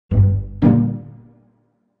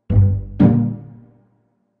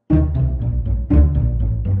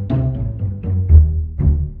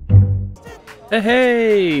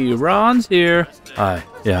Hey, Ron's here. Hi.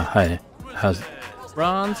 Yeah, hi. How's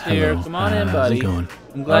Ron's here. hello. Come on in, buddy. How's it going?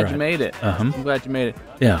 I'm glad All you right. made it. Uh-huh. I'm glad you made it.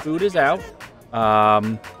 Yeah. Food is out.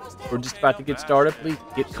 We're just about to get started. Please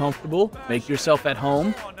get comfortable. Make yourself at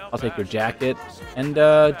home. I'll take your jacket and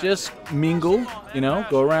just mingle. You know,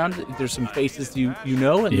 go around. There's some faces you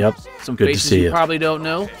know, and Yep. some Good to faces see you you. probably don't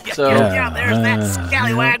know. So Yeah, there's that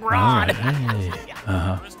scallywag Ron. All right. Hey.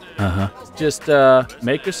 Uh-huh. just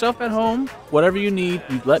make yourself at home. Whatever you need,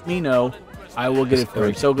 you let me know. I will get it for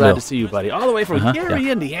you. So glad Will. to see you, buddy. All the way from Uh-huh, Gary,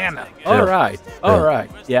 yeah. Indiana. All right.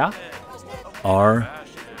 Yeah. Are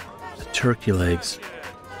the turkey legs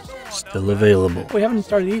still available? We haven't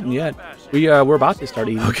started eating yet. We're about to start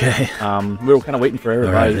eating. Okay. We were kind of waiting for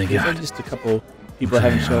everybody. All right, thank There's God. just a couple people that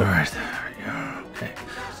haven't showed All up. right. There we go. Okay.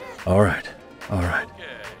 All right. All right.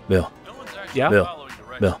 Bill. Yeah.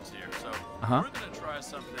 Bill. Uh-huh.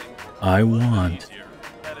 I want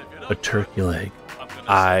a turkey leg.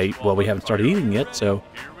 Well, we haven't started eating yet, so.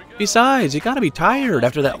 Besides, you got to be tired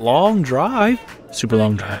after that long drive. Super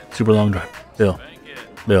long drive. Super long drive. Bill.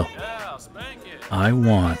 I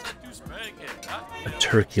want a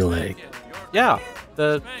turkey leg. Yeah.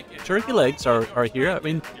 The turkey legs are here. I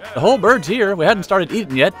mean, the whole bird's here. We hadn't started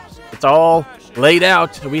eating yet. It's all laid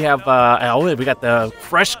out. We have, we got the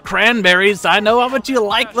fresh cranberries. I know how much you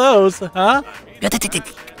like those, huh?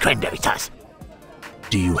 Cranberry toss.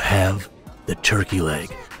 Do you have the turkey leg?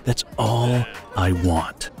 That's all I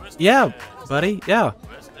want. Yeah, buddy. Yeah.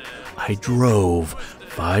 I drove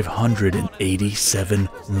 587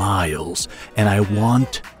 miles, and I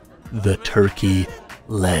want the turkey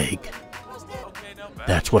leg.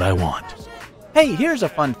 That's what I want. Hey, here's a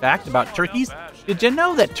fun fact about turkeys. Did you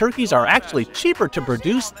know that turkeys are actually cheaper to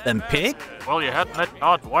produce than pig? Well, you hadn't met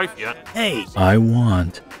Todd's wife yet. Hey, I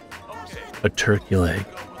want a turkey leg.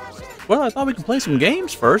 well, I thought we could play some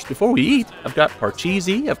games first before we eat. I've got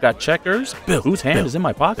Parcheesi, I've got checkers. Bill, Whose hand Bill, is in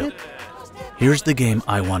my pocket? Here's the game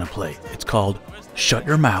I want to play. It's called Shut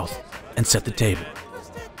Your Mouth and Set the Table.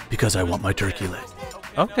 Because I want my turkey leg.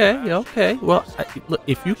 Okay. Well, look,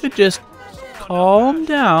 if you could just calm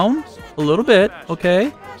down a little bit,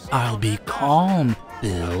 okay? I'll be calm,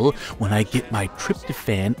 Bill, when I get my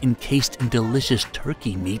tryptophan encased in delicious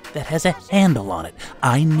turkey meat that has a handle on it.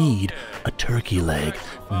 I need a turkey leg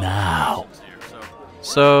now.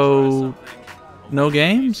 So, no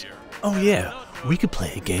games? Oh yeah, we could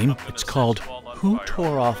play a game. It's called Who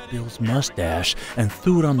Tore Off Bill's Mustache and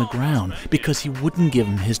Threw It on the Ground because he wouldn't give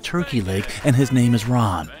him his turkey leg and his name is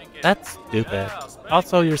Ron. That's stupid.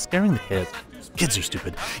 Also, you're scaring the kids. Kids are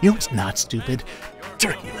stupid. You know what's not stupid?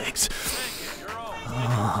 Turkey legs.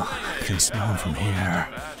 Oh, I can smell them from here.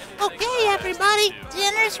 Okay, everybody,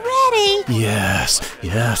 dinner's ready.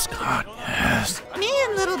 Yes, God, yes. Me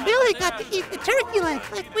and little Billy got to eat the turkey legs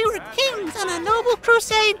like we were kings on a noble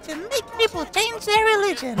crusade to make people change their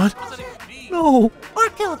religion. What? No. Or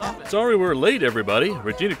kill them. Sorry we're late, everybody.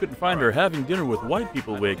 Regina couldn't find her having dinner with white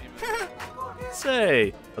people wig.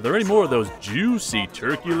 Say, are there any more of those juicy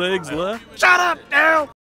turkey legs left? Shut up now!